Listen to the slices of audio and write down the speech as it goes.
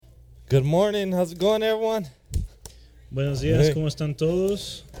Good morning. How's it going, everyone? Buenos días, Hey. ¿cómo están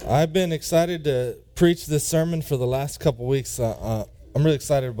todos? I've been excited to preach this sermon for the last couple weeks. I'm really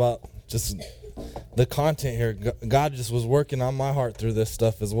excited about just the content here. God just was working on my heart through this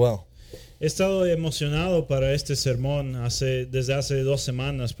stuff as well. He estado emocionado para este sermón desde hace 2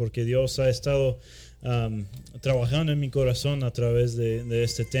 semanas porque Dios ha estado trabajando en mi corazón a través de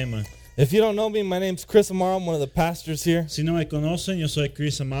este tema. If you don't know me, my name's Chris Amaro. I'm one of the pastors here. Si no me conocen, yo soy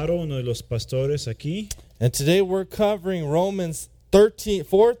Chris Amaro, uno de los pastores aquí. And today we're covering Romans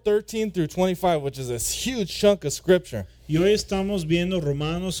 4:13 through 25, which is a huge chunk of scripture. Y hoy estamos viendo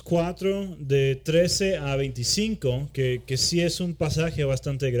Romanos 4, de 13 a 25, que sí es un pasaje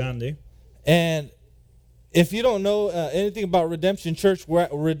bastante grande. And if you don't know anything about Redemption Church,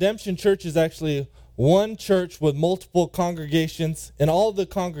 Redemption Church is actually one church with multiple congregations, and all the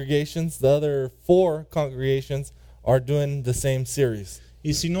congregations, the other 4 congregations, are doing the same series.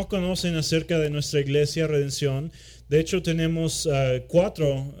 Y si no conocen acerca de nuestra iglesia Redención, de hecho tenemos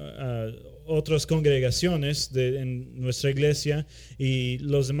 4 otras congregaciones en nuestra iglesia, y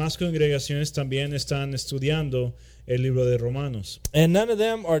las demás congregaciones también están estudiando el libro de Romanos. And none of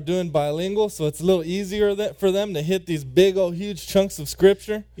them are doing bilingual, so it's a little easier for them to hit these big old huge chunks of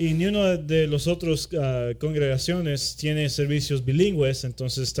scripture. Y ni una de las otras congregaciones tiene servicios bilingües,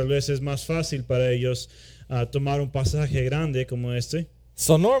 entonces tal vez es más fácil para ellos tomar un pasaje grande como este.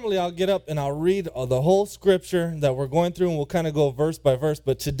 So normally I'll get up and I'll read the whole scripture that we're going through, and we'll kind of go verse by verse.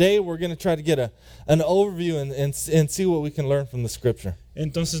 But today we're going to try to get an overview and see what we can learn from the scripture.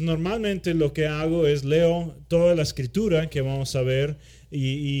 Entonces normalmente lo que hago es leo toda la escritura que vamos a ver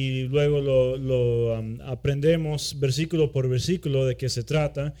y luego lo aprendemos versículo por versículo de qué se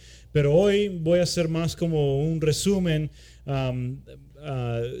trata. Pero hoy voy a hacer más como un resumen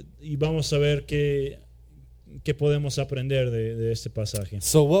y vamos a ver qué podemos aprender de este pasaje.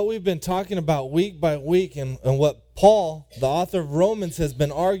 So what we've been talking about week by week, and what Paul, the author of Romans, has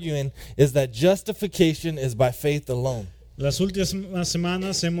been arguing is that justification is by faith alone. Las últimas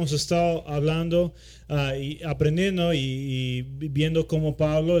semanas hemos estado hablando y aprendiendo y viendo cómo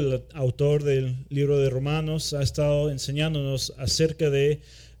Pablo, el autor del libro de Romanos, ha estado enseñándonos acerca de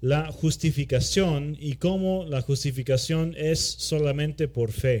la justificación y cómo la justificación es solamente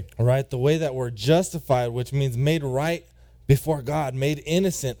por fe. All right, the way that we're justified, which means made right before God, made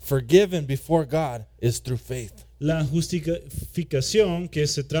innocent, forgiven before God, is through faith. La justificación, que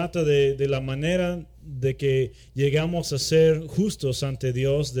se trata de la manera de que llegamos a ser justos ante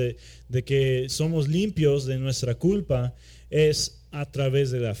Dios, de que somos limpios de nuestra culpa, es a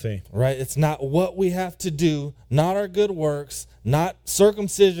través de la fe. Right? It's not what we have to do, not our good works, not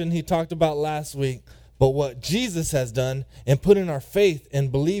circumcision he talked about last week, but what Jesus has done and putting our faith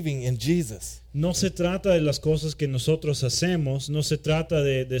and believing in Jesus. No se trata de las cosas que nosotros hacemos, no se trata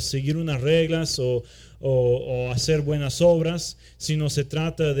de seguir unas reglas o hacer buenas obras, sino se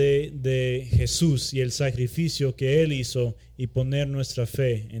trata de Jesús y el sacrificio que Él hizo y poner nuestra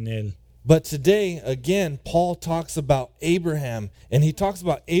fe en Él. But today, again, Paul talks about Abraham, and he talks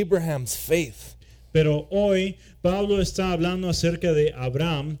about Abraham's faith. Pero hoy Pablo está hablando acerca de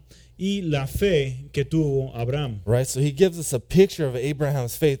Abraham y la fe que tuvo Abraham. Right? So he gives us a picture of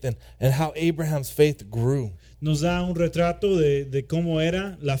Abraham's faith and how Abraham's faith grew. Nos da un retrato de cómo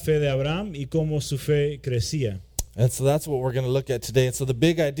era la fe de Abraham y cómo su fe crecía. And so that's what we're going to look at today. And so the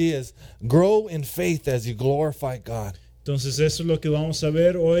big idea is grow in faith as you glorify God. Entonces eso es lo que vamos a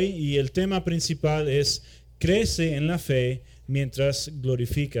ver hoy, y el tema principal es crece en la fe mientras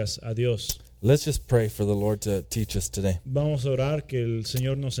glorificas a Dios. Let's just pray for the Lord to teach us today. Vamos a orar que el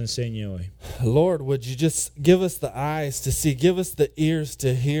Señor nos enseñe hoy. Lord, would you just give us the eyes to see, give us the ears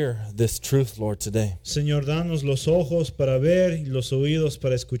to hear this truth, Lord, today. Señor, danos los ojos para ver y los oídos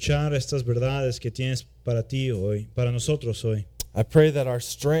para escuchar estas verdades que tienes para ti hoy, para nosotros hoy. I pray that our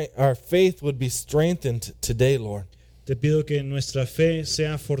faith would be strengthened today, Lord. Te pido que nuestra fe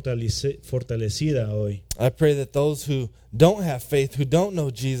sea fortalecida hoy. I pray that those who don't have faith, who don't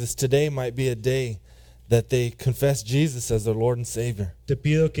know Jesus, today might be a day that they confess Jesus as their Lord and Savior. Te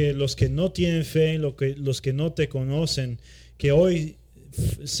pido que los que no tienen fe, los que no te conocen, que hoy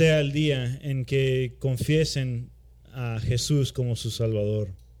sea el día en que confiesen a Jesús como su Salvador.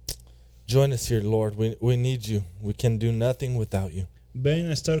 Join us here, Lord. We need you. We can do nothing without you.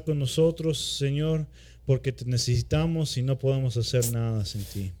 Ven a estar con nosotros, Señor, porque te necesitamos y no podemos hacer nada sin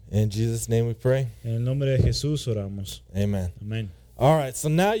ti. In Jesus' name we pray. En el nombre de Jesús oramos. Amen. Amén. All right, so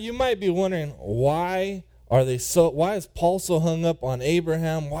now you might be wondering, why is Paul so hung up on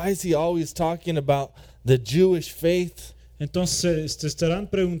Abraham? Why is he always talking about the Jewish faith? Entonces te estarán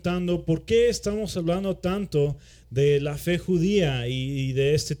preguntando, ¿por qué estamos hablando tanto de la fe judía y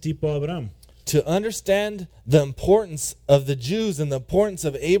de este tipo Abraham. To understand the importance of the Jews and the importance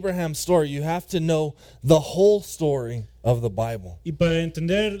of Abraham's story, you have to know the whole story of the Bible. Y para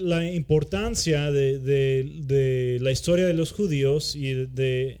entender la importancia de la historia de los judíos y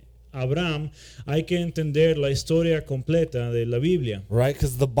de Abraham, hay que entender la historia completa de la Biblia. Right?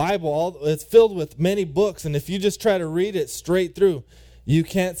 Because the Bible, it's filled with many books, and if you just try to read it straight through, you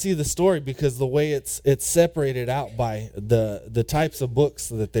can't see the story because the way it's separated out by the types of books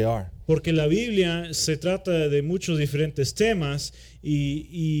that they are. Porque la Biblia se trata de muchos diferentes temas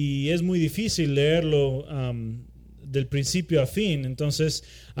y es muy difícil leerlo del principio a fin. Entonces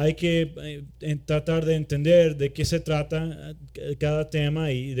hay que tratar de entender de qué se trata cada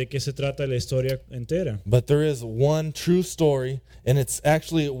tema y de qué se trata la historia entera. But there is one true story, and it's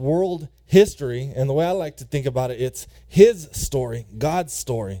actually world history. And the way I like to think about it, it's His story, God's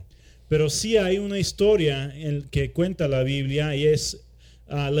story. Pero sí hay una historia que cuenta la Biblia y es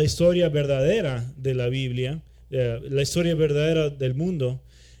la historia verdadera de la Biblia, la historia verdadera del mundo.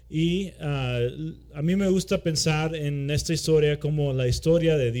 Y a mí me gusta pensar en esta historia como la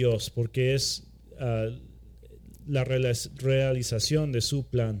historia de Dios, porque es la realización de su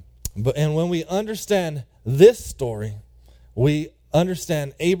plan. And when we understand this story, we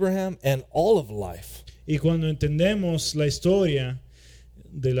understand Abraham and all of life. Y cuando entendemos la historia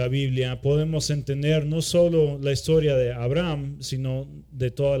de la Biblia, podemos entender no solo la historia de Abraham, sino de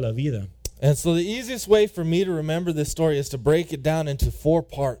toda la vida. And so the easiest way for me to remember this story is to break it down into 4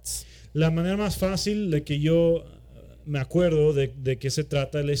 parts. La manera más fácil de que yo me acuerdo de qué se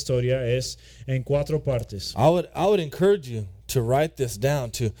trata la historia es en 4 partes. I would encourage you to write this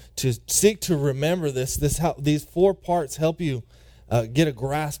down, to seek to remember this. These 4 parts help you get a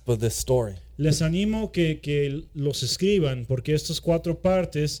grasp of this story. Les animo que los escriban porque estas 4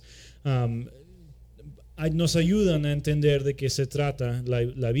 partes nos ayudan a entender de qué se trata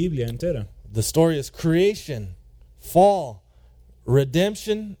la Biblia entera. The story is creation, fall,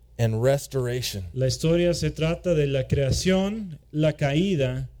 redemption, and restoration. La historia se trata de la creación, la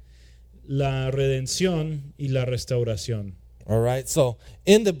caída, la redención y la restauración. All right, so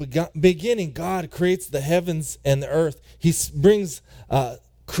in the beginning, God creates the heavens and the earth. He brings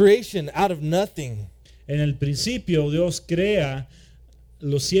creation out of nothing. En el principio Dios crea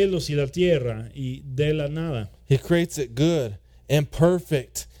los cielos y la tierra y de la nada. He creates it good and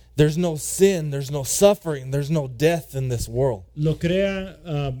perfect. There's no sin, there's no suffering, there's no death in this world. Lo crea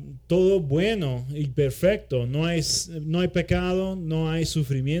todo bueno y perfecto. No hay pecado, no hay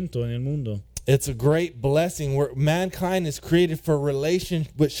sufrimiento en el mundo. It's a great blessing where mankind is created for a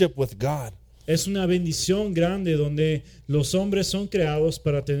relationship with God. Es una bendición grande donde los hombres son creados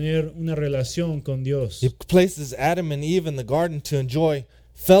para tener una relación con Dios. He places Adam and Eve in the garden to enjoy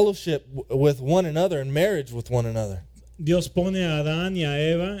fellowship with one another and marriage with one another. Dios pone a Adán y a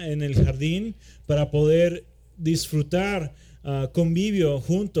Eva en el jardín para poder disfrutar convivio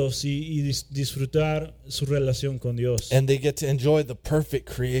juntos y disfrutar su relación con Dios. And they get to enjoy the perfect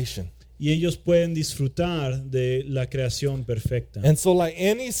creation. Y ellos pueden disfrutar de la creación perfecta. And so like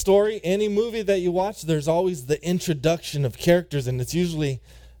any story, any movie that you watch, there's always the introduction of characters, and it's usually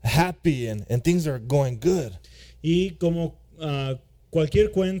happy and things are going good. Y como cualquier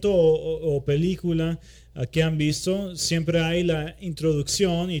cuento o película que han visto, siempre hay la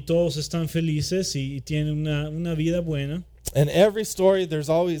introducción y todos están felices y tienen una vida buena. And every story, there's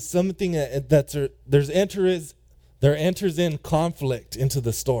always something there enters in conflict into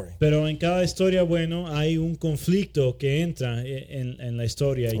the story. Pero en cada historia bueno hay un conflicto que entra en la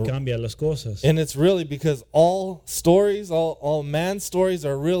historia y cambia las cosas. And it's really because all stories, all man's stories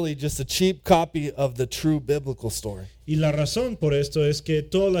are really just a cheap copy of the true biblical story. Y la razón por esto es que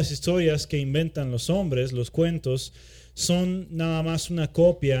todas las historias que inventan los hombres, los cuentos, son nada más una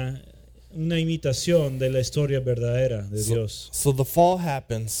copia, una imitación de la historia verdadera de Dios. So the fall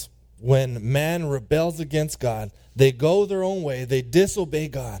happens when man rebels against God. They go their own way. They disobey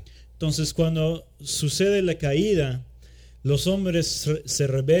God. Entonces, cuando sucede la caída, los hombres se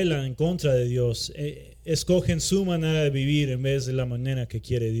rebelan en contra de Dios, escogen su manera de vivir en vez de la manera que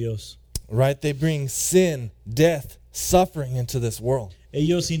quiere Dios. Right? They bring sin, death, suffering into this world.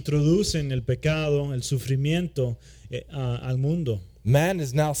 Ellos introducen el pecado, el sufrimiento al mundo. Man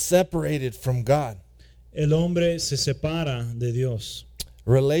is now separated from God. El hombre se separa de Dios.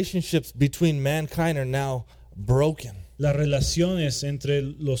 Relationships between mankind are now broken. Las relaciones entre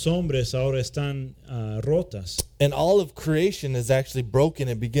los hombres ahora están rotas. And all of creation is actually broken.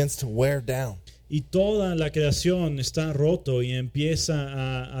 It begins to wear down. y toda la creación está roto y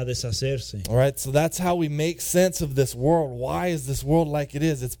empieza a deshacerse. All right, so that's how we make sense of this world. Why is this world like it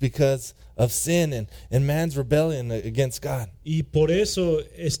is? It's because of sin and man's rebellion against God. Y por eso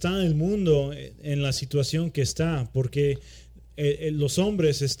está el mundo en la situación que está, porque los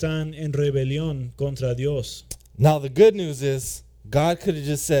hombres están en rebelión contra Dios. Now the good news is God could have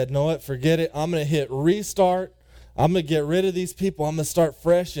just said, "No, what? Forget it. I'm going to hit restart. I'm going to get rid of these people. I'm going to start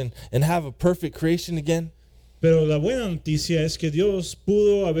fresh and have a perfect creation again." Pero la buena noticia es que Dios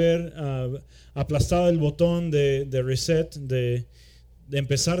pudo haber aplastado el botón de reset, de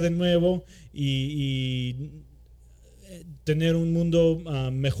empezar de nuevo y tener un mundo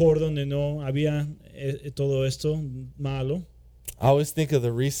mejor donde no había todo esto malo. I always think of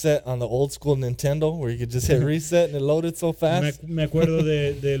the reset on the old school Nintendo where you could just hit reset and it loaded so fast. Me acuerdo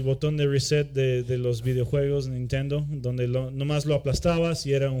del botón de reset de los videojuegos Nintendo, donde nomás lo aplastabas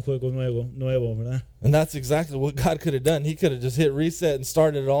y era un juego nuevo, ¿verdad? And that's exactly what God could have done. He could have just hit reset and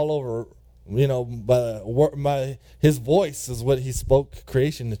started it all over. You know, by his voice is what he spoke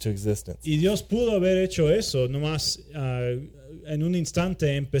creation into existence. Y Dios pudo haber hecho eso, nomás en un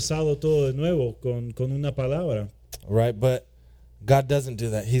instante empezado todo de nuevo con una palabra. Right, but God doesn't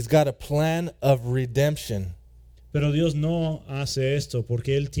do that. He's got a plan of redemption. Pero Dios no hace esto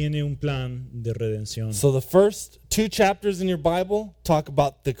porque Él tiene un plan de redención. So the first 2 chapters in your Bible talk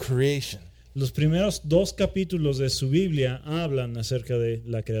about the creation. Los primeros 2 capítulos de su Biblia hablan acerca de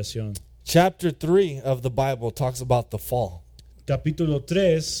la creación. Chapter 3 of the Bible talks about the fall. Capítulo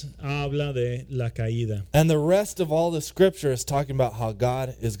 3 habla de la caída. And the rest of all the scripture is talking about how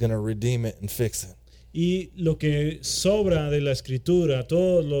God is going to redeem it and fix it. Y lo que sobra de la escritura,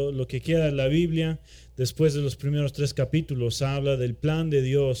 todo lo que queda de la Biblia, después de los primeros 3 capítulos, habla del plan de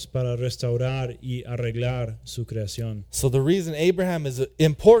Dios para restaurar y arreglar su creación. So the reason Abraham is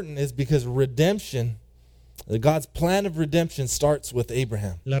important is because redemption, God's plan of redemption starts with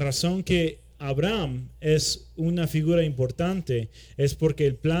Abraham. La razón que Abraham es una figura importante es porque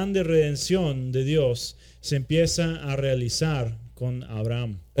el plan de redención de Dios se empieza a realizar con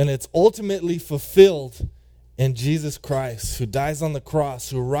Abraham. And it's ultimately fulfilled in Jesus Christ, who dies on the cross,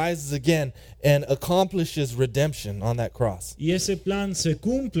 who rises again and accomplishes redemption on that cross. Y ese plan se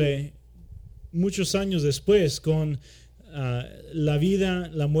cumple muchos años después con la vida,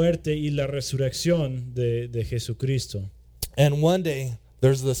 la muerte y la resurrección de Jesucristo. And one day,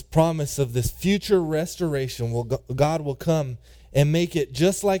 there's this promise of this future restoration. God will come and make it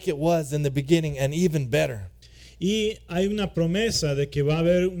just like it was in the beginning and even better. Y hay una promesa de que va a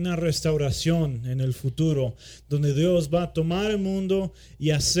haber una restauración en el futuro, donde Dios va a tomar el mundo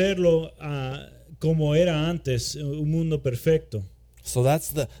y hacerlo como era antes, un mundo perfecto. So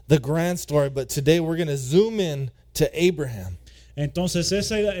that's the grand story, but today we're going to zoom in to Abraham. Entonces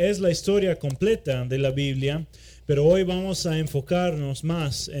esa es la historia completa de la Biblia, pero hoy vamos a enfocarnos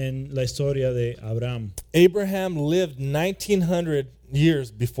más en la historia de Abraham. Abraham lived 1900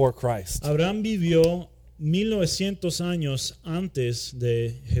 years before Christ. Abraham vivió 1900 años antes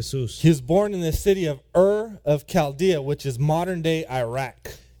de Jesús. He was born in the city of Ur of Chaldea, which is modern-day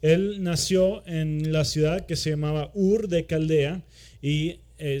Iraq. Él nació en la ciudad que se llamaba Ur de Caldea y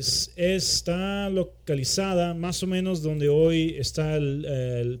está localizada más o menos donde hoy está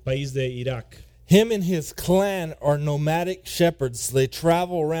el país de Irak. Him and his clan are nomadic shepherds. They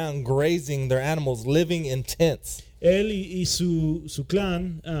travel around grazing their animals, living in tents. Él y su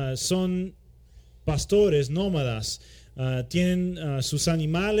clan son pastores nómadas, tienen sus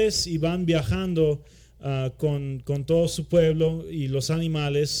animales y van viajando con todo su pueblo y los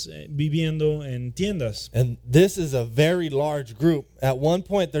animales viviendo en tiendas. And this is a very large group. At one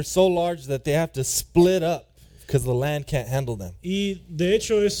point, they're so large that they have to split up because the land can't handle them. Y de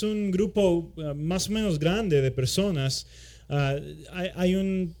hecho es un grupo más o menos grande de personas. Hay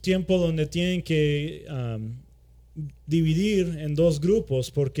un tiempo donde tienen que dividir en 2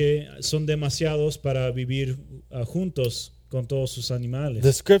 grupos porque son demasiados para vivir juntos con todos sus animales.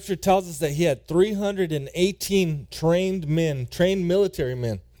 The scripture tells us that he had 318 trained military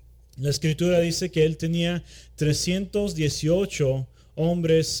men. La escritura dice que él tenía 318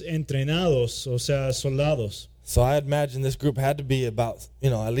 hombres entrenados, o sea, soldados. So I imagine this group had to be about,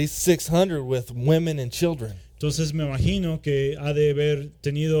 at least 600 with women and children. Entonces me imagino que ha de haber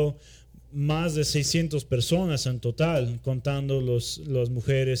tenido más de 600 personas en total, contando las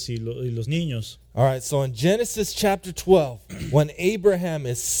mujeres y los niños. All right, so in Genesis chapter 12, when Abraham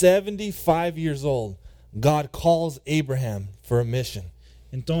is 75 years old, God calls Abraham for a mission.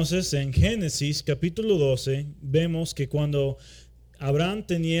 Entonces, en Génesis capítulo 12, vemos que cuando Abraham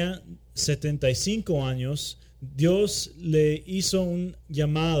tenía 75 años, Dios le hizo un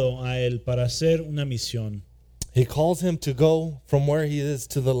llamado a él para hacer una misión. He calls him to go from where he is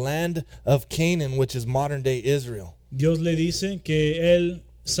to the land of Canaan, which is modern day Israel. Dios le dice que él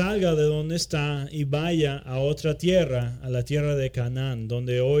salga de donde está y vaya a otra tierra, a la tierra de Canaán,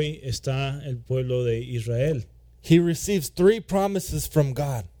 donde hoy está el pueblo de Israel. He receives 3 promises from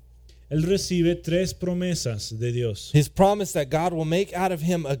God. Él recibe 3 promesas de Dios. He's promised that God will make out of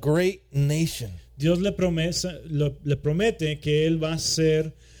him a great nation. Dios le promete que él va a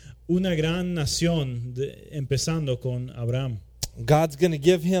ser una gran nación, empezando con Abraham. God's going to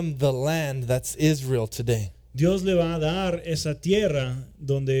give him the land that's Israel today. Dios le va a dar esa tierra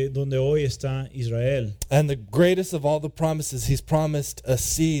donde hoy está Israel. And the greatest of all the promises, he's promised a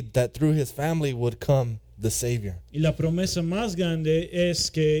seed that through his family would come the Savior. Y la promesa más grande es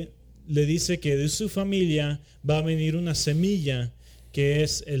que le dice que de su familia va a venir una semilla que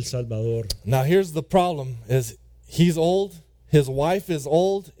es el Salvador. Now here's the problem, is he's old, his wife is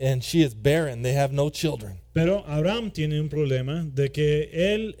old, and she is barren. They have no children. Pero Abraham tiene un problema de que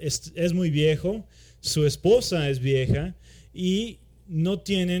él es muy viejo, su esposa es vieja y no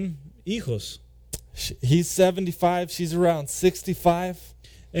tienen hijos. He's 75, she's around 65.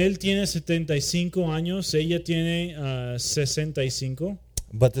 Él tiene 75 años, ella tiene 65.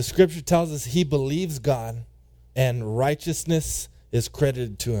 But the scripture tells us he believes God and righteousness is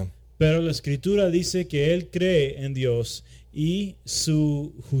credited to him. Pero la escritura dice que él cree en Dios y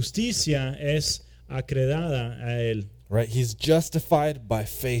su justicia es acreditada a él. Right? He's justified by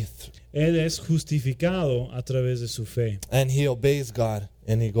faith. Él es justificado a través de su fe. And he obeys God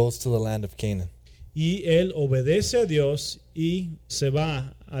and he goes to the land of Canaan. Y él obedece a Dios y se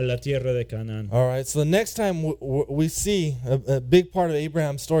va a la tierra de Canaán. All right, so the next time we see a big part of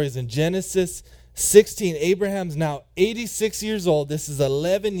Abraham's story is in Genesis 16. Abraham's now 86 years old. This is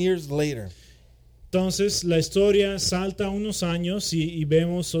 11 years later. Entonces la historia salta unos años y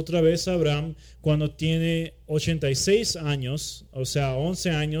vemos otra vez a Abraham cuando tiene 86 años, o sea, 11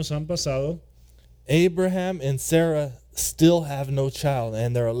 años han pasado. Abraham and Sarah still have no child,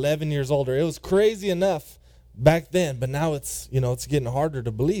 and they're 11 years older. It was crazy enough back then, but now it's getting harder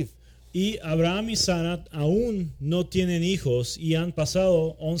to believe. Y Abraham y Sara aún no tienen hijos y han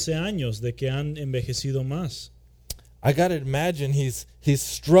pasado 11 años de que han envejecido más. I got to imagine he's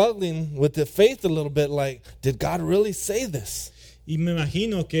struggling with the faith a little bit, like, did God really say this? Y me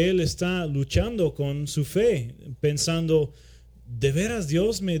imagino que él está luchando con su fe, pensando, ¿de veras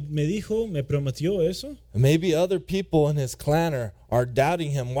Dios me dijo, me prometió eso? Maybe other people in his clan are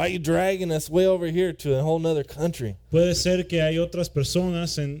doubting him. Why are you dragging us way over here to a whole nother country? Puede ser que hay otras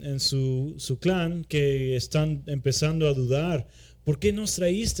personas en su clan que están empezando a dudar. ¿Por qué nos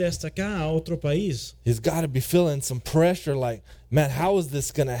traíste hasta acá a otro país? He's got to be feeling some pressure, like, man, how is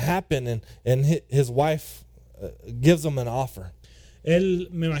this going to happen? And his wife gives him an offer.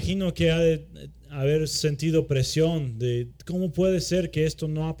 Él me imagino que ha de haber sentido presión de cómo puede ser que esto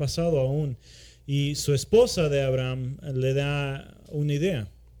no ha pasado aún. Y su esposa de Abraham le da una idea.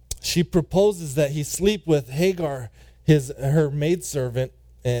 She proposes that he sleep with Hagar, her maidservant.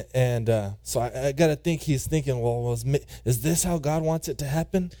 And so I got to think he's thinking, well, is this how God wants it to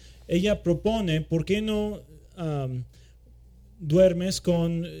happen? Ella propone, ¿por qué no duermes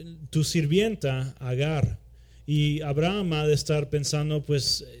con tu sirvienta Agar? Y Abraham ha de estar pensando,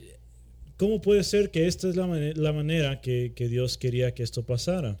 pues, ¿cómo puede ser que esta es la manera que Dios quería que esto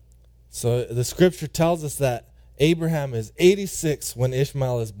pasara? So the scripture tells us that Abraham is 86 when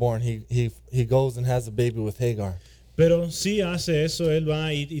Ishmael is born. He goes and has a baby with Hagar. Pero sí hace eso, él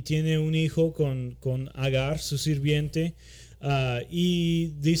va y tiene un hijo con Agar, su sirviente,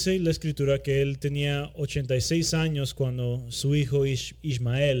 y dice la escritura que él tenía 86 años cuando su hijo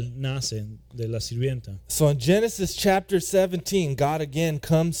Ismael nace de la sirvienta. So in Genesis chapter 17, God again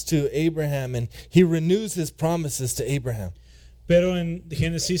comes to Abraham and he renews his promises to Abraham. Pero en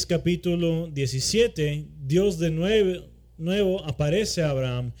Génesis capítulo 17, Dios de nuevo aparece a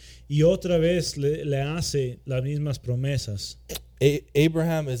Abraham y otra vez le hace las mismas promesas.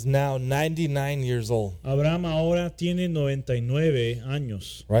 Abraham is now 99 years old. Abraham ahora tiene 99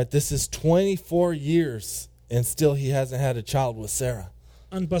 años. Right? This is 24 years and still he hasn't had a child with Sarah.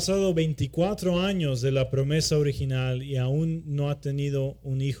 Han pasado 24 años de la promesa original y aún no ha tenido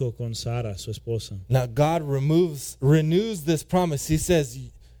un hijo con Sara, su esposa. Now God renews this promise. He says,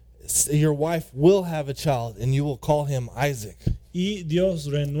 your wife will have a child and you will call him Isaac. Y Dios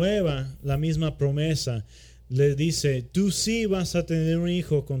renueva la misma promesa. Le dice, tú sí vas a tener un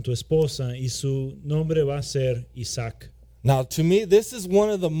hijo con tu esposa y su nombre va a ser Isaac. Now to me, this is one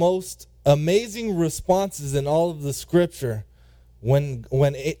of the most amazing responses in all of the scripture when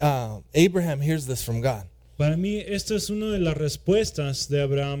Abraham hears this from God. Para mí, esta es una de las respuestas de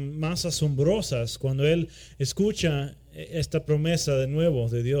Abraham más asombrosas cuando él escucha esta promesa de nuevo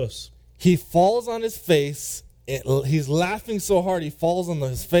de Dios. He falls on his face. He's laughing so hard he falls on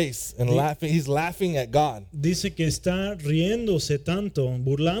his face and laughing. He's laughing at God. Dice que está riéndose tanto,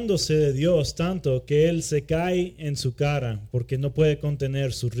 burlándose de Dios tanto que él se cae en su cara porque no puede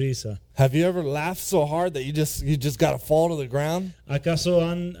contener su risa. Have you ever laughed so hard that you just got to fall to the ground? ¿Acaso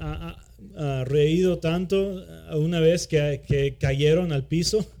han reído tanto una vez que cayeron al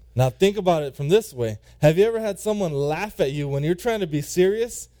piso? Now think about it from this way. Have you ever had someone laugh at you when you're trying to be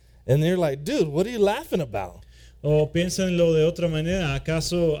serious and they're like, "Dude, what are you laughing about?" O piénsenlo de otra manera,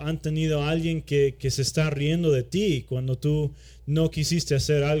 ¿acaso han tenido alguien que se está riendo de ti cuando tú no quisiste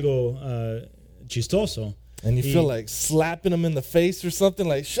hacer algo chistoso? And you feel like slapping them in the face or something,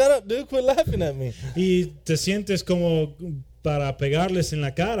 like, "Shut up, dude, quit laughing at me." Y te sientes como para pegarles en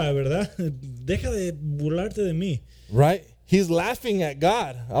la cara, ¿verdad? Deja de burlarte de mí. Right? He's laughing at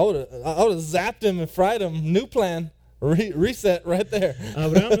God. I would have zapped him and fried him. New plan. Reset right there.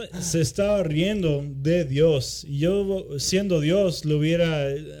 Abraham se estaba riendo de Dios. Yo, siendo Dios, lo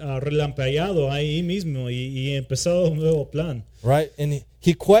hubiera relampagueado ahí mismo y empezado un nuevo plan. Right? And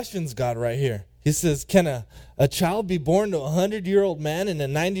he questions God right here. He says, "Can a child be born to a 100-year-old man and a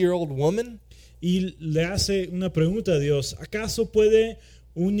 90-year-old woman?" Y le hace una pregunta a Dios. ¿Acaso puede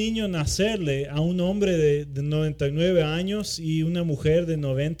un niño nacerle a un hombre de 99 años y una mujer de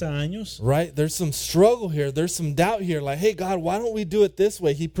 90 años? Right? There's some struggle here. There's some doubt here. Like, hey, God, why don't we do it this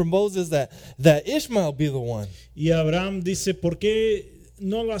way? He proposes that Ishmael be the one. Y Abraham dice, ¿por qué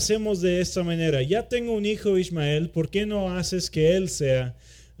no lo hacemos de esta manera? Ya tengo un hijo Ismael, ¿por qué no haces que él sea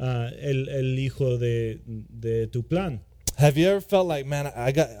el hijo de tu plan? Have you ever felt like, man,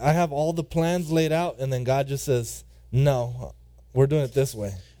 I have all the plans laid out, and then God just says, no, we're doing it this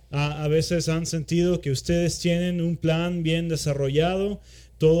way? A veces han sentido que ustedes tienen un plan bien desarrollado,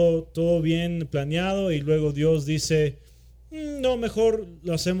 todo bien planeado, y luego Dios dice, no, mejor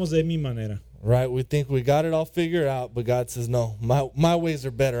lo hacemos de mi manera. Right? We think we got it all figured out, but God says, no, my ways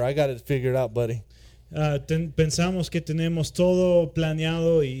are better. I got it figured out, buddy. Pensamos que tenemos todo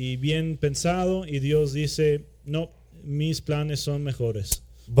planeado y bien pensado, y Dios dice, no, mis planes son mejores.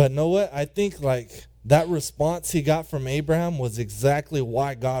 But know what? I think like that response he got from Abraham was exactly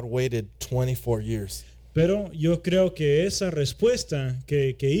why God waited 24 years. Pero yo creo que esa respuesta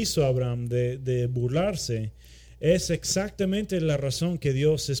que hizo Abraham de burlarse es exactamente la razón que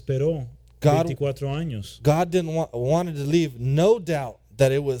Dios esperó 24 años. God didn't wanted to leave no doubt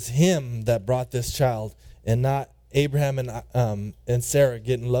that it was him that brought this child and not Abraham and Sarah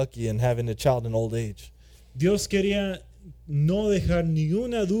getting lucky and having a child in old age. Dios quería no dejar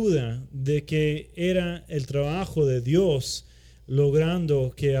ninguna duda de que era el trabajo de Dios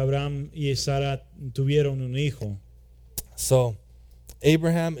logrando que Abraham y Sara tuvieron un hijo. So,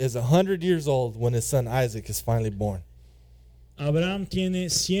 Abraham is 100 years old when his son Isaac is finally born. Abraham tiene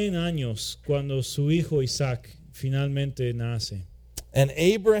 100 años cuando su hijo Isaac finalmente nace. And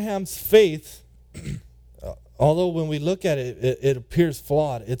Abraham's faith, although when we look at it, it appears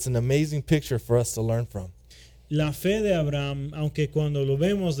flawed, it's an amazing picture for us to learn from. La fe de Abraham, aunque cuando lo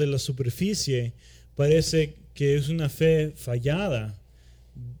vemos de la superficie, parece que es una fe fallada.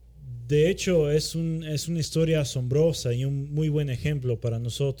 De hecho, es una historia asombrosa y un muy buen ejemplo para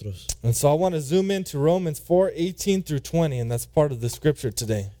nosotros. And so I want to zoom into Romans 4:18 through 20, and that's part of the scripture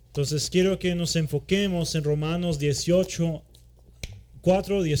today. Entonces quiero que nos enfoquemos en Romanos 4:18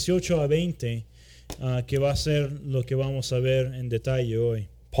 a 20, que va a ser lo que vamos a ver en detalle hoy.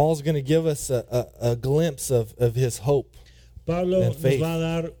 Paul's going to give us a glimpse of his hope. Pablo nos va a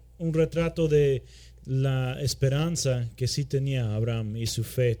dar un retrato de la esperanza que sí tenía Abraham y su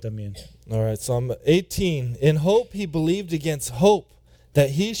fe también. All right, so I'm 18. In hope he believed against hope that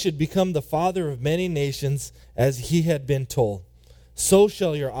he should become the father of many nations, as he had been told. So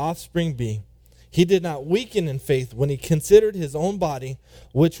shall your offspring be. He did not weaken in faith when he considered his own body,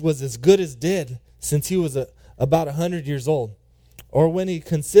 which was as good as dead, since he was about 100 years old. Or when he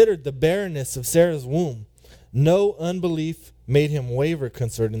considered the barrenness of Sarah's womb. No unbelief made him waver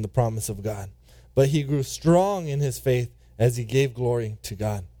concerning the promise of God, but he grew strong in his faith as he gave glory to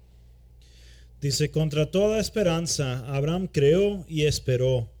God. Dice, contra toda esperanza, Abraham creó y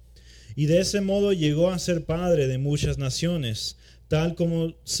esperó, y de ese modo llegó a ser padre de muchas naciones, tal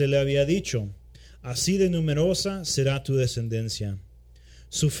como se le había dicho, así de numerosa será tu descendencia.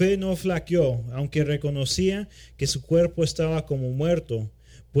 Su fe no flaqueó, aunque reconocía que su cuerpo estaba como muerto,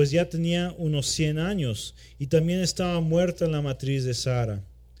 pues ya tenía unos 100 años, y también estaba muerta la matriz de Sara.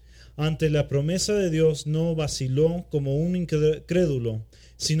 Ante la promesa de Dios no vaciló como un incrédulo,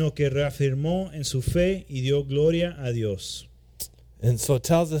 sino que reafirmó en su fe y dio gloria a Dios. And so it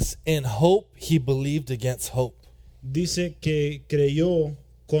tells us, in hope, he believed against hope. Dice que creyó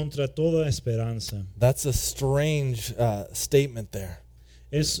contra toda esperanza. That's a strange statement there.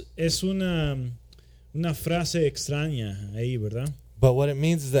 Es una frase extraña ahí, ¿verdad? But what it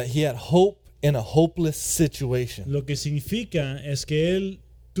means is that he had hope in a hopeless situation. Lo que significa es que él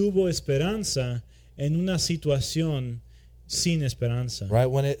tuvo esperanza en una situación sin esperanza. Right?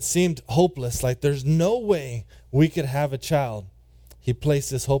 When it seemed hopeless, like there's no way we could have a child, he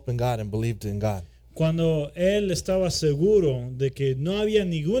placed his hope in God and believed in God. Cuando él estaba seguro de que no había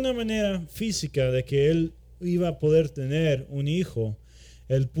ninguna manera física de que él iba a poder tener un hijo,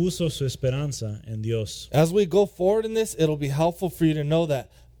 él puso su esperanza en Dios. As we go forward in this, it'll be helpful for you to know that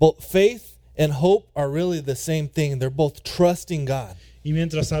both faith and hope are really the same thing. They're both trusting God. Y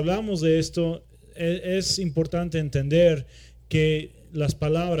mientras hablamos de esto, es importante entender que las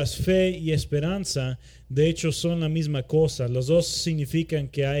palabras fe y esperanza, de hecho, son la misma cosa. Los dos significan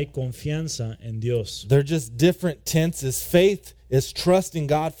que hay confianza en Dios. They're just different tenses. Faith is trusting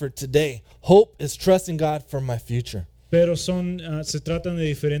God for today. Hope is trusting God for my future. Pero se tratan de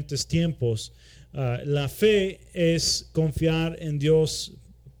diferentes tiempos. La fe es confiar en Dios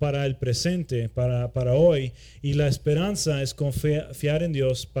para el presente, para hoy, y la esperanza es confiar en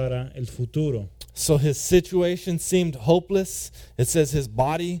Dios para el futuro. So his situation seemed hopeless. It says his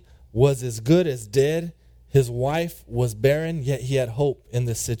body was as good as dead. His wife was barren, yet he had hope in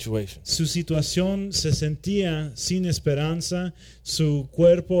this situation. Su situación se sentía sin esperanza, su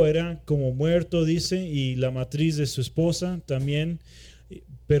cuerpo era como muerto, dice, y la matriz de su esposa también,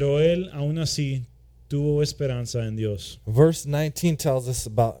 pero él aún así tuvo esperanza en Dios. Verse 19 tells us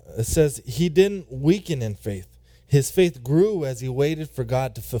it says he didn't weaken in faith. His faith grew as he waited for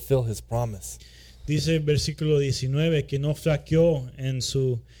God to fulfill his promise. Dice el versículo 19 que no flaqueó en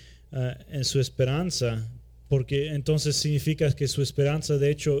su esperanza, porque entonces significa que su esperanza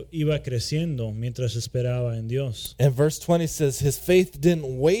de hecho iba creciendo mientras esperaba en Dios. And verse 20 says his faith didn't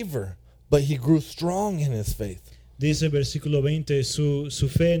waver, but he grew strong in his faith. Dice el versículo 20, su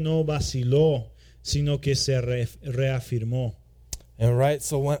fe no vaciló, sino que se reafirmó. And right,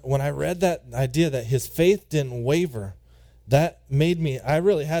 so when I read that idea that his faith didn't waver, that made me, I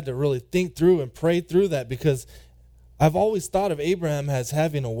really had to really think through and pray through that, because I've always thought of Abraham as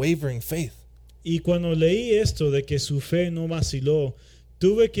having a wavering faith. Y cuando leí esto de que su fe no vaciló,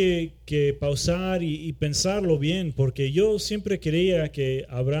 tuve que pausar y pensarlo bien, porque yo siempre creía que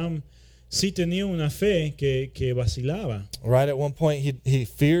Abraham sí tenía una fe que vacilaba. Right, at one point he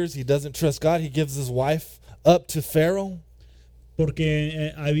fears, he doesn't trust God, he gives his wife up to Pharaoh.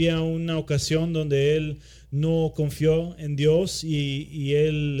 Porque había una ocasión donde él no confió en Dios y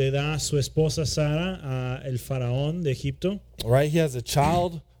él le da a su esposa Sara a el faraón de Egipto. Right, he has a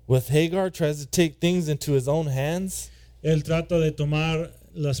child with Hagar, tries to take things into his own hands. Él trata de tomar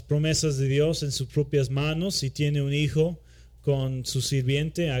las promesas de Dios en sus propias manos y tiene un hijo con su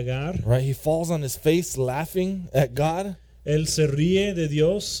sirviente Agar. Right, he falls on his face laughing at God. Él se ríe de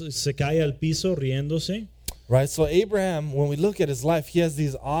Dios, se cae al piso riéndose. Right, so Abraham, when we look at his life, he has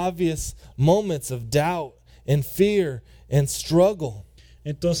these obvious moments of doubt and fear and struggle.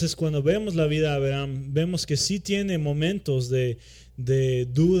 Entonces, cuando vemos la vida de Abraham, vemos que sí tiene momentos de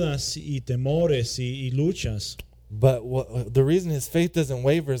dudas y temores y luchas. But the reason his faith doesn't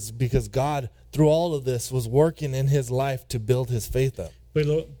waver is because God, through all of this, was working in his life to build his faith up.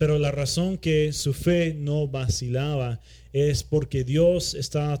 Pero la razón que su fe no vacilaba es porque Dios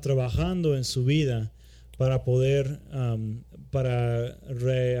estaba trabajando en su vida para poder para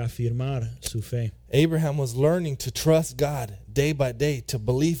reafirmar su fe. Abraham was learning to trust God day by day, to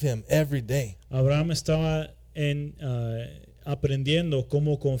believe him every day. Abraham estaba aprendiendo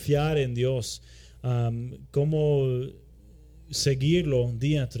cómo confiar en Dios, cómo seguirlo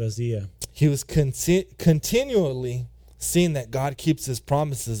día tras día. He was continually seeing that God keeps his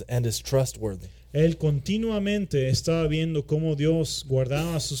promises and is trustworthy. Él continuamente estaba viendo cómo Dios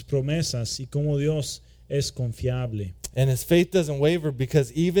guardaba sus promesas y cómo Dios es confiable. And his faith doesn't waver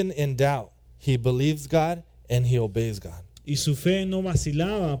because even in doubt, he believes God and he obeys God. Y su fe no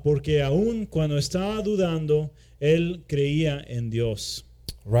vacilaba porque aún cuando estaba dudando, él creía en Dios.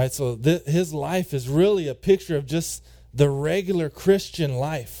 Right, so his life is really a picture of just the regular Christian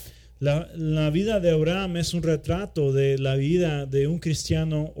life. La vida de Abraham es un retrato de la vida de un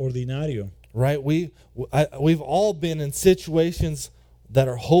cristiano ordinario. Right, we've all been in situations that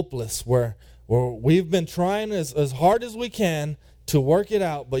are hopeless, where we've been trying as hard as we can to work it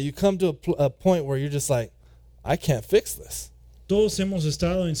out, but you come to a point where you're just like, I can't fix this. Todos hemos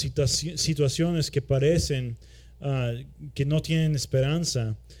estado en situaciones que parecen que no tienen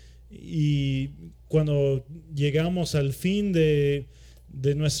esperanza. Y cuando llegamos al fin de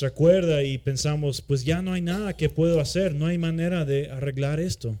nuestra cuerda y pensamos, pues ya no hay nada que puedo hacer, no hay manera de arreglar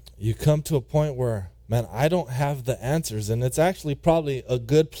esto. You come to a point where, man, I don't have the answers, and it's actually probably a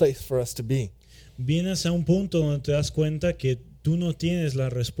good place for us to be. Vienes a un punto donde te das cuenta que tú no tienes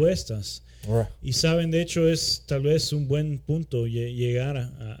las respuestas. Right. Y saben, de hecho, es tal vez un buen punto llegar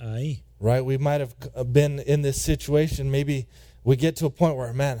ahí. Right? We might have been in this situation. Maybe we get to a point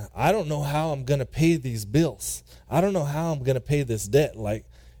where, man, I don't know how I'm going to pay these bills. I don't know how I'm going to pay this debt. Like,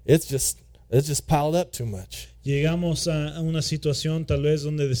 it's just piled up too much. Llegamos a una situación tal vez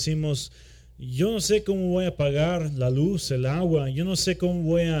donde decimos, yo no sé cómo voy a pagar la luz, el agua. Yo no sé cómo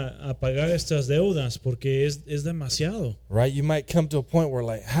voy a pagar estas deudas porque es demasiado. Right? You might come to a point where,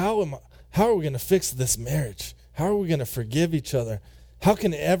 like, how are we going to fix this marriage? How are we going to forgive each other? How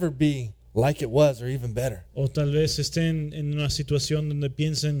can it ever be like it was or even better? O tal vez estén en una situación donde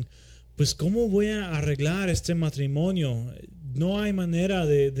piensen, pues ¿cómo voy a arreglar este matrimonio? No hay manera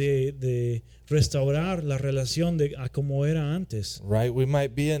de restaurar la relación a como era antes. Right? We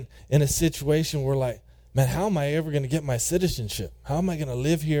might be in a situation where, like, man, how am I ever going to get my citizenship? How am I going to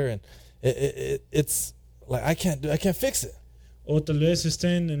live here? And it's like I can't fix it. O tal vez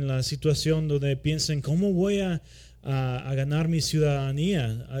estén en la situación donde piensen, ¿cómo voy a ganar mi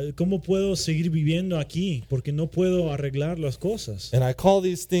ciudadanía? ¿Cómo puedo seguir viviendo aquí? Porque no puedo arreglar las cosas. And I call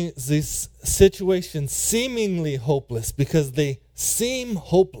these situations seemingly hopeless because they seem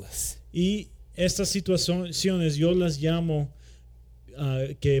hopeless. Y estas situaciones yo las llamo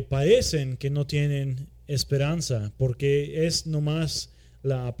que parecen que no tienen esperanza, porque es nomás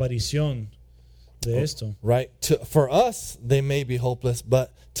la aparición de esto. Right? For us, they may be hopeless,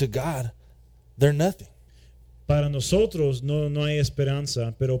 but to God, they're nothing. Para nosotros no hay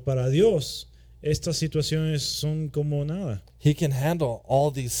esperanza, pero para Dios estas situaciones son como nada. He can handle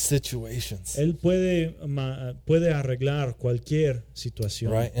all these situations. Él puede arreglar cualquier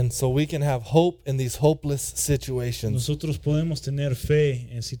situación. Right? And so we can have hope in these hopeless situations. Nosotros podemos tener fe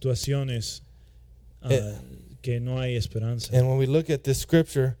en situaciones que no hay esperanza. And when we look at this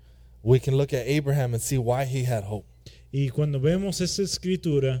scripture, we can look at Abraham and see why he had hope. Y cuando vemos esta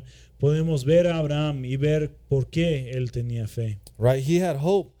escritura, podemos ver a Abraham y ver por qué él tenía fe. Right? He had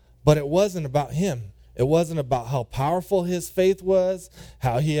hope, but it wasn't about him. It wasn't about how powerful his faith was,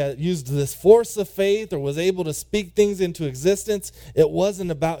 how he had used this force of faith or was able to speak things into existence. It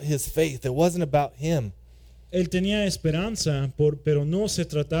wasn't about his faith. It wasn't about him. Él tenía esperanza, pero no se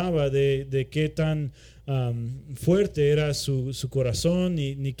trataba de qué tan fuerte era su corazón,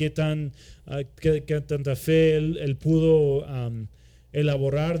 ni qué tanta fe él pudo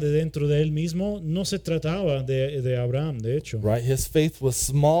elaborar de dentro de él mismo. No se trataba de Abraham, de hecho. Right? His faith was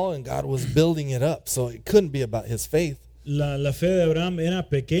small and God was building it up, so it couldn't be about his faith. La fe de Abraham era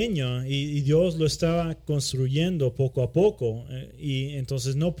pequeña y Dios lo estaba construyendo poco a poco, y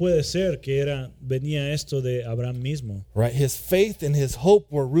entonces no puede ser que venía esto de Abraham mismo. Right? His faith and his hope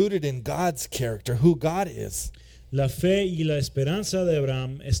were rooted in God's character, who God is. La fe y la esperanza de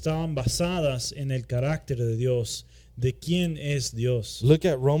Abraham estaban basadas en el carácter de Dios, de quién es Dios. Look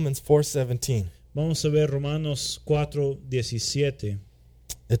at Romans 4:17. Vamos a ver Romanos 4:17.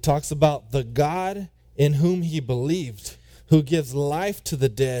 It talks about the God in whom he believed, who gives life to the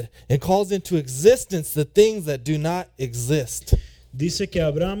dead and calls into existence the things that do not exist. Dice que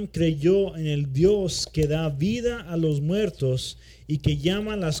Abraham creyó en el Dios que da vida a los muertos y que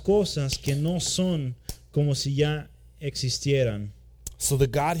llama las cosas que no son como si ya existieran. So the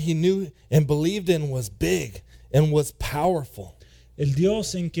God he knew and believed in was big and was powerful. El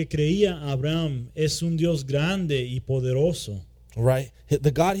Dios en que creía Abraham es un Dios grande y poderoso. Right?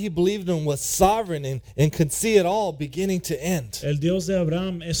 The God he believed in was sovereign and could see it all beginning to end. El Dios de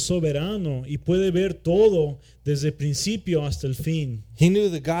Abraham es soberano y puede ver todo desde el principio hasta el fin. He knew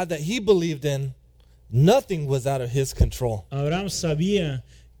the God that he believed in, nothing was out of his control. Abraham sabía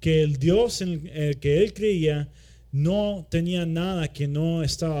que el Dios en el que él creía no tenía nada que no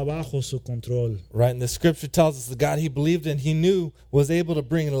estaba bajo su control. Right? And the scripture tells us the God he believed in, he knew was able to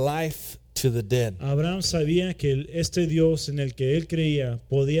bring life to the dead. Abraham sabía que este Dios en el que él creía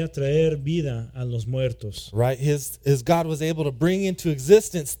podía traer vida a los muertos. Right? His God was able to bring into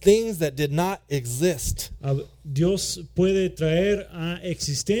existence things that did not exist. Dios puede traer a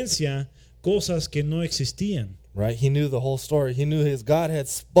existencia cosas que no existían. Right? He knew the whole story. He knew his God had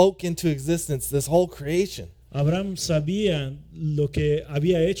spoke into existence this whole creation. Abraham sabía lo que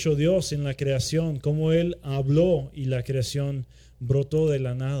había hecho Dios en la creación, cómo él habló y la creación brotó de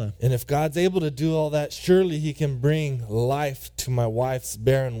la nada. And if God's able to do all that, surely he can bring life to my wife's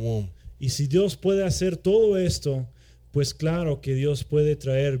barren womb. Y si Dios puede hacer todo esto, pues claro que Dios puede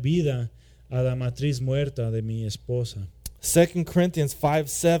traer vida a la matriz muerta de mi esposa. 2 Corinthians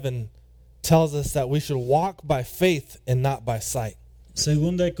 5:7 tells us that we should walk by faith and not by sight.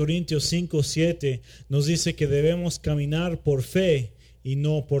 Segunda de Corintios 5:7 nos dice que debemos caminar por fe y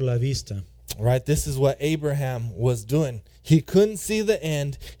no por la vista. Right? This is what Abraham was doing. He couldn't see the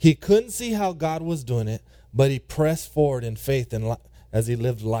end. He couldn't see how God was doing it, but he pressed forward in faith and as he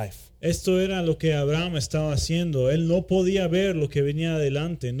lived life. Esto era lo que Abraham estaba haciendo. Él no podía ver lo que venía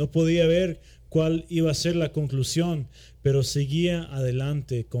adelante, no podía ver cuál iba a ser la conclusión, pero seguía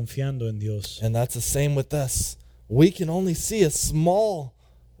adelante confiando en Dios. And that's the same with us. We can only see a small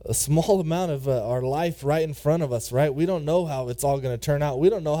amount of our life right in front of us, right? We don't know how it's all going to turn out. We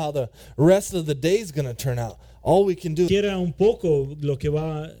don't know how the rest of the day is going to turn out. All we can do Quiera un poco lo que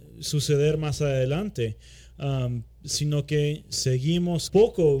va a suceder más adelante, sino que seguimos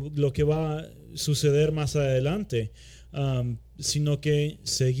poco lo que va a suceder más adelante, sino que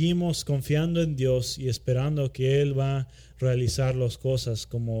seguimos confiando en Dios y esperando que Él va a realizar las cosas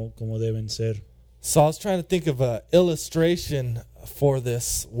como deben ser. So I was trying to think of an illustration for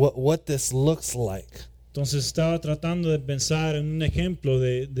this, what this looks like. Entonces estaba tratando de pensar en un ejemplo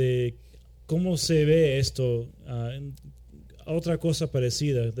de cómo se ve esto, otra cosa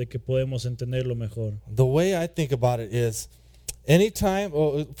parecida, de que podemos entenderlo mejor. The way I think about it is, anytime,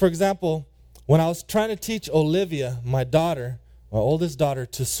 for example, when I was trying to teach Olivia, my daughter, my oldest daughter,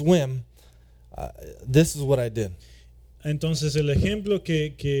 to swim, this is what I did. Entonces el ejemplo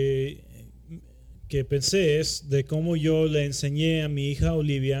que pensé es de cómo yo le enseñé a mi hija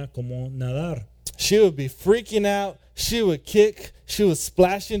Olivia cómo nadar. She would be freaking out. She would kick. She was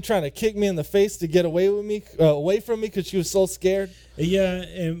splashing, trying to kick me in the face to get away from me because she was so scared. Ella,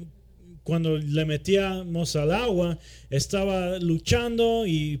 cuando le metíamos al agua, estaba luchando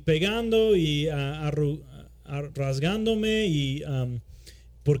y pegando y rasgándome y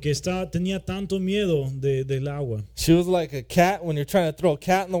porque tenía tanto miedo del agua. She was like a cat when you're trying to throw a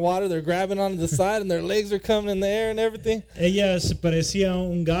cat in the water. They're grabbing onto the side and their legs are coming in the air and everything. Ella se parecía a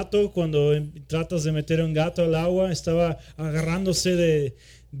un gato cuando tratas de meter un gato al agua. Estaba agarrándose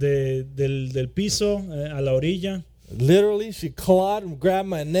del piso a la orilla. Literally, she clawed and grabbed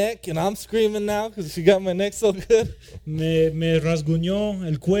my neck, and I'm screaming now because she got my neck so good. Me rasguñó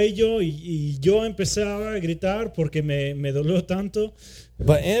el cuello y yo empecé a gritar porque me dolió tanto.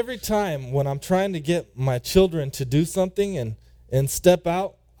 But every time when I'm trying to get my children to do something and step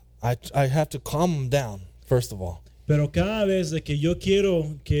out, I have to calm them down, first of all. Pero cada vez de que yo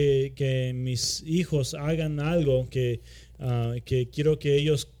quiero que mis hijos hagan algo, que quiero que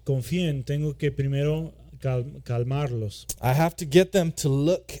ellos confíen, tengo que primero calmarlos. I have to get them to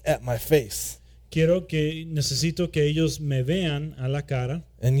look at my face. Necesito que ellos me vean a la cara.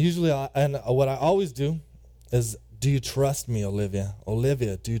 And usually, what I always do is, do you trust me, Olivia?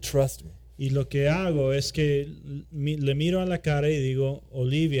 Olivia, do you trust me? Y lo que hago es que le miro a la cara y digo,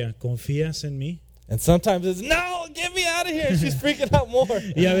 Olivia, ¿confías en mí? And sometimes it's, no, get me out of here. And she's freaking out more.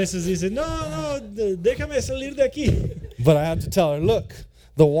 Y a veces dice, no, déjame salir de aquí. But I have to tell her, look,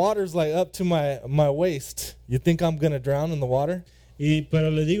 the water's like up to my waist. You think I'm going to drown in the water?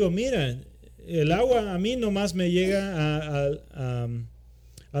 Pero le digo, mira, el agua a mí nomás me llega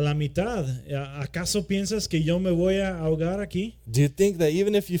a la mitad. ¿Acaso piensas que yo me voy a ahogar aquí? Do you think that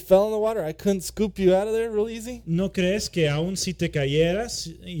even if you fell in the water, I couldn't scoop you out of there real easy? ¿No crees que aun si te cayeras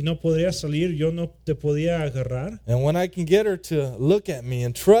y no podrías salir, yo no te podía agarrar? And when I can get her to look at me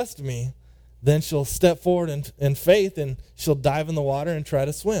and trust me, then she'll step forward in faith and she'll dive in the water and try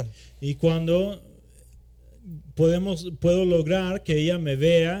to swim. Y cuando puedo lograr que ella me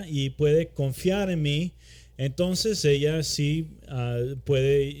vea y puede confiar en mí, entonces ella sí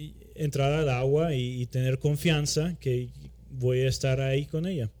puede entrar al agua y tener confianza que voy a estar ahí con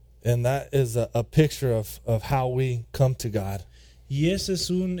ella. And that is a picture of how we come to God. Y ese es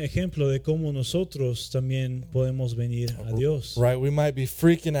un ejemplo de cómo nosotros también podemos venir a Dios. Right, we might be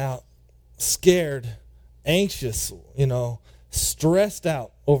freaking out, scared, anxious, stressed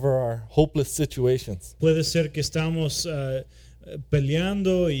out over our hopeless situations. Puede ser que estamos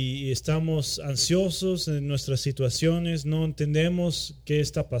peleando y estamos ansiosos en nuestras situaciones, no entendemos qué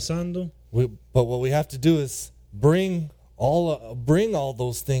está pasando. But what we have to do is bring all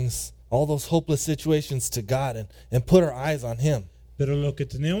those things, all those hopeless situations to God and put our eyes on Him. Pero lo que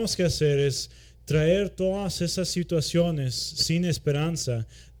tenemos que hacer es traer todas esas situaciones sin esperanza,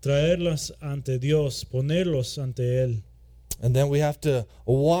 traerlas ante Dios, ponerlos ante Él. And then we have to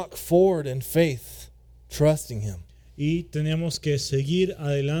walk forward in faith, trusting Him. Y tenemos que seguir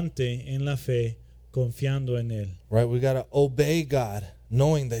adelante en la fe, confiando en Él. Right, we got to obey God,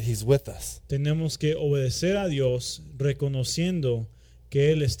 knowing that He's with us. Tenemos que obedecer a Dios reconociendo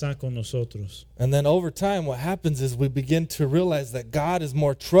que Él está con nosotros. And then over time, what happens is we begin to realize that God is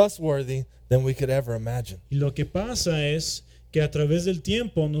more trustworthy than we could ever imagine. Y lo que pasa es que a través del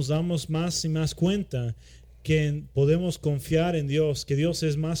tiempo nos damos más y más cuenta que podemos confiar en Dios, que Dios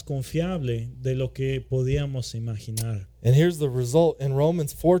es más confiable de lo que podíamos imaginar. And here's the result. In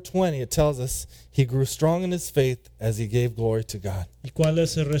Romans 4:20, it tells us he grew strong in his faith as he gave glory to God. ¿Y cuál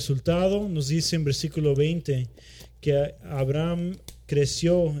es el resultado? Nos dice en versículo 20 que Abraham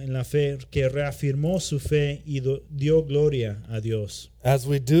creció en la fe, que reafirmó su fe y dio gloria a Dios. As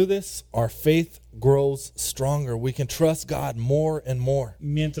we do this, our faith grows stronger. We can trust God more and more.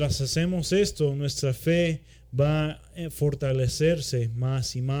 Mientras hacemos esto, nuestra fe va a fortalecerse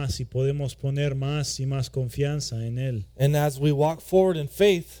más y podemos poner más y más confianza en Él. And as we walk forward in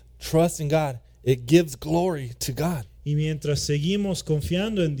faith, trusting God, it gives glory to God. Y mientras seguimos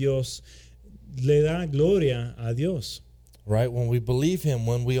confiando en Dios, le da gloria a Dios. Right? When we believe Him,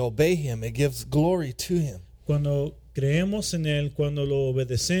 when we obey Him, it gives glory to Him. Cuando creemos en Él, cuando lo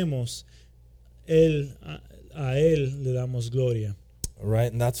obedecemos, a Él le damos gloria.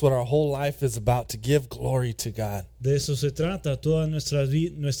 Right? And that's what our whole life is about, to give glory to God. De eso se trata toda nuestra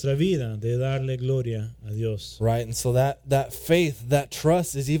vida, de darle gloria a Dios. Right? And so that faith, that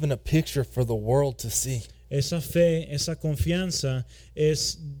trust is even a picture for the world to see. Esa fe, esa confianza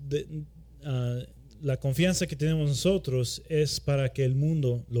la confianza que tenemos nosotros es para que el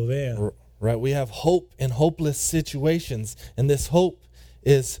mundo lo vea. Right? We have hope in hopeless situations, and this hope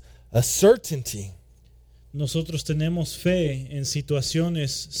is a certainty. Nosotros tenemos fe en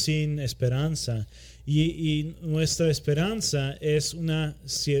situaciones sin esperanza y nuestra esperanza es una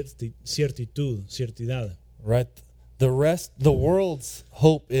ciertidad. Right? The world's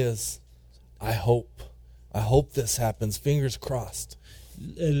hope is, I hope this happens, fingers crossed.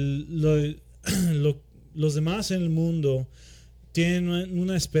 Los demás en el mundo tienen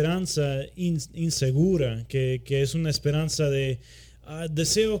una esperanza insegura, que es una esperanza de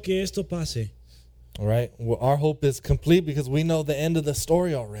deseo que esto pase. Right? Well, our hope is complete because we know the end of the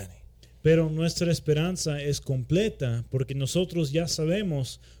story already. Pero nuestra esperanza es completa porque nosotros ya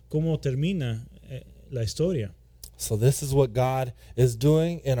sabemos cómo termina la historia. So this is what God is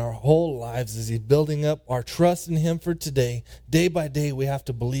doing in our whole lives, is He's building up our trust in Him for today. Day by day we have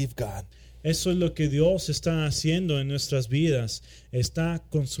to believe God. Eso es lo que Dios está haciendo en nuestras vidas. Está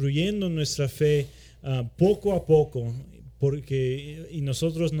construyendo nuestra fe poco a poco, y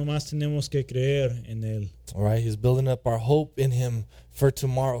nosotros nomás tenemos que creer en Él. All right, He's building up our hope in Him for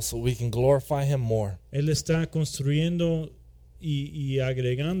tomorrow so we can glorify Him more. Él está construyendo y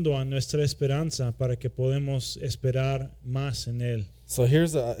agregando a nuestra esperanza para que podamos esperar más en Él. So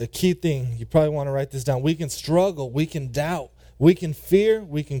here's a key thing. You probably want to write this down. We can struggle, we can doubt, we can fear,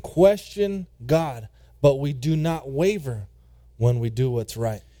 we can question God, but we do not waver when we do what's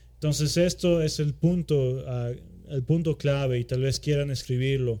right. Entonces esto es el punto clave, y tal vez quieran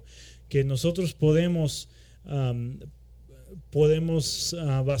escribirlo, que nosotros podemos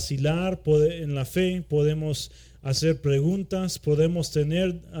vacilar en la fe, podemos hacer preguntas, podemos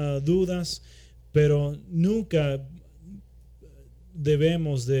tener dudas, pero nunca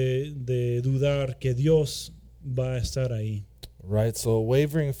debemos de dudar que Dios va a estar ahí. Right, so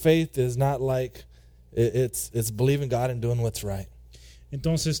wavering faith is not like it's believing God and doing what's right.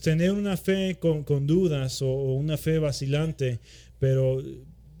 Entonces tener una fe con dudas o una fe vacilante, pero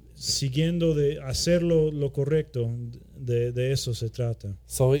siguiendo de hacerlo lo correcto, de eso se trata.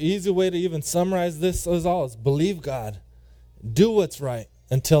 So an easy way to even summarize this is believe God, do what's right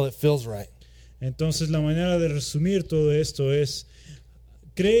until it feels right. Entonces la manera de resumir todo esto es: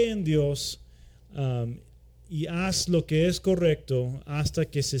 cree en Dios y haz lo que es correcto hasta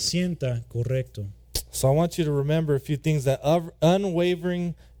que se sienta correcto. So I want you to remember a few things. That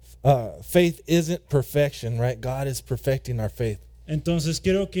unwavering faith isn't perfection, right? God is perfecting our faith. Entonces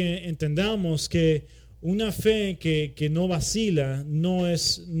quiero que entendamos que una fe que no vacila no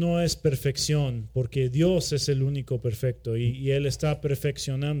es perfección, porque Dios es el único perfecto y Él está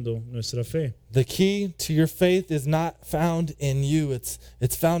perfeccionando nuestra fe. The key to your faith is not found in you. It's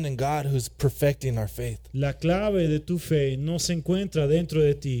found in God, who's perfecting our faith. La clave de tu fe no se encuentra dentro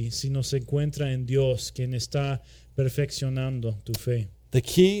de ti, sino se encuentra en Dios, quien está perfeccionando tu fe. The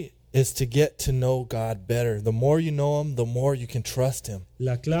key is to get to know God better. The more you know Him, the more you can trust Him.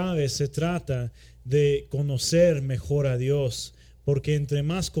 La clave se trata de conocer mejor a Dios, porque entre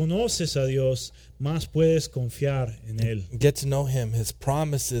más conoces a Dios, más puedes confiar en Él. Get to know Him, His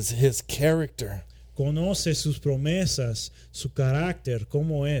promises, His character. conoce sus promesas, su carácter,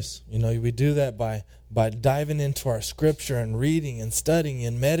 cómo es. You know, we do that by diving into our scripture and reading and studying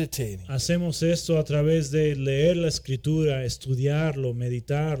and meditating. Hacemos esto a través de leer la escritura, estudiarlo,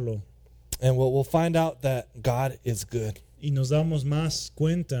 meditarlo. And we'll find out that God is good. Y nos damos más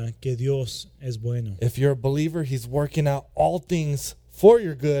cuenta que Dios es bueno. If you're a believer, He's working out all things for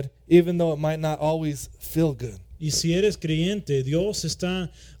your good, even though it might not always feel good. Y si eres creyente, Dios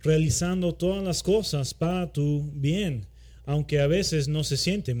está realizando todas las cosas para tu bien, aunque a veces no se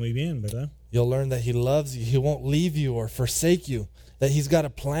siente muy bien, ¿verdad? You'll learn that He loves you. He won't leave you or forsake you, that He's got a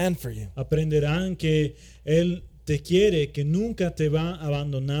plan for you. Aprenderán que Él te quiere, que nunca te va a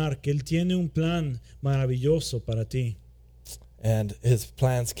abandonar, que Él tiene un plan maravilloso para ti. And His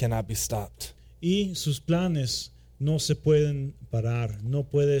plans cannot be stopped. Y sus planes no se pueden parar, no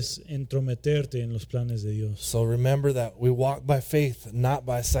puedes entrometerte en los planes de Dios. So remember that we walk by faith, not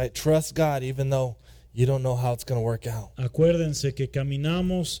by sight. Trust God even though you don't know how it's going to work out. Acuérdense que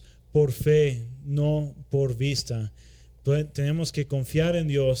caminamos por fe, no por vista. Tenemos que confiar en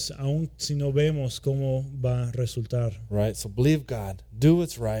Dios aun si no vemos cómo va a resultar. Right? So believe God. Do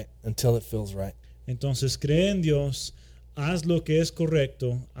what's right until it feels right. Entonces cree en Dios, haz lo que es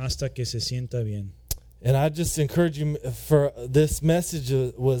correcto hasta que se sienta bien. And I just encourage you, for this message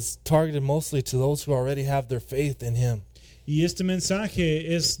was targeted mostly to those who already have their faith in Him. Y este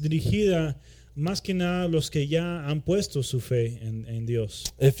mensaje es dirigida más que nada a los que ya han puesto su fe en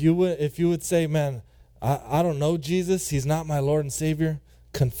Dios. If you would say, man, I don't know Jesus, He's not my Lord and Savior,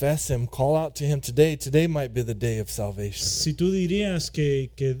 confess Him, call out to Him today. Today might be the day of salvation. Si tú dirías que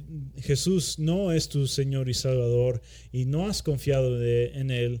Jesús no es tu Señor y Salvador y no has confiado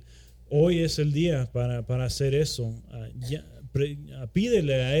en Él, hoy es el día para hacer eso.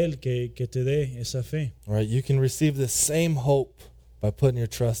 Pídele a Él que te dé esa fe. Right? You can receive the same hope by putting your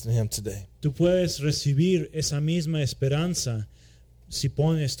trust in Him today. Tú puedes recibir esa misma esperanza si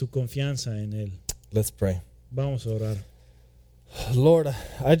pones tu confianza en Él. Let's pray. Vamos a orar. Lord,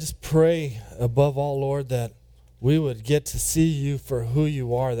 I just pray above all, Lord, that we would get to see You for who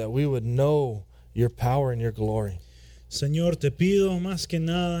You are, that we would know Your power and Your glory. Señor, te pido más que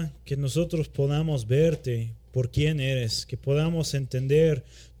nada que nosotros podamos verte por quién eres, que podamos entender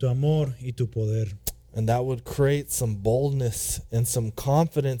tu amor y tu poder. And that would create some boldness and some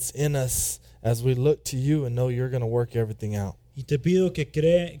confidence in us as we look to You and know You're going to work everything out. Y te pido que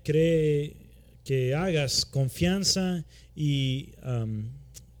que hagas confianza y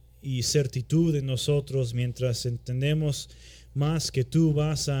certitud en nosotros mientras entendemos más que tú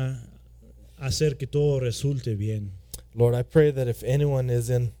vas a hacer que todo resulte bien. Lord, I pray that if anyone is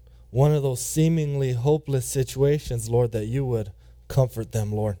in one of those seemingly hopeless situations, Lord, that You would comfort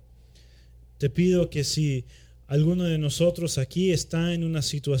them, Lord. Te pido que si alguno de nosotros aquí está en una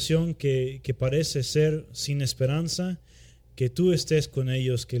situación que parece ser sin esperanza, que tú estés con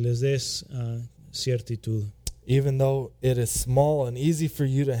ellos, que les des certitud. Even though it is small and easy for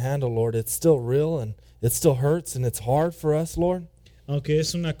You to handle, Lord, it's still real and it still hurts and it's hard for us, Lord. Aunque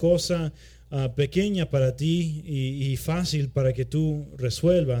es una cosa pequeña para ti y fácil para que tú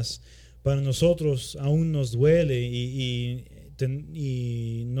resuelvas, para nosotros aún nos duele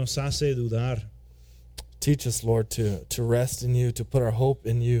y nos hace dudar. Teach us, Lord, to rest in You, to put our hope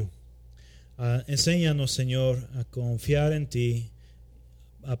in You. Enséñanos, Señor, a confiar en ti,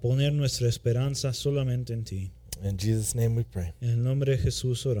 a poner nuestra esperanza solamente en ti. In Jesus' name we pray. En el nombre de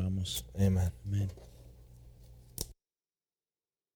Jesús oramos. Amen. Amén.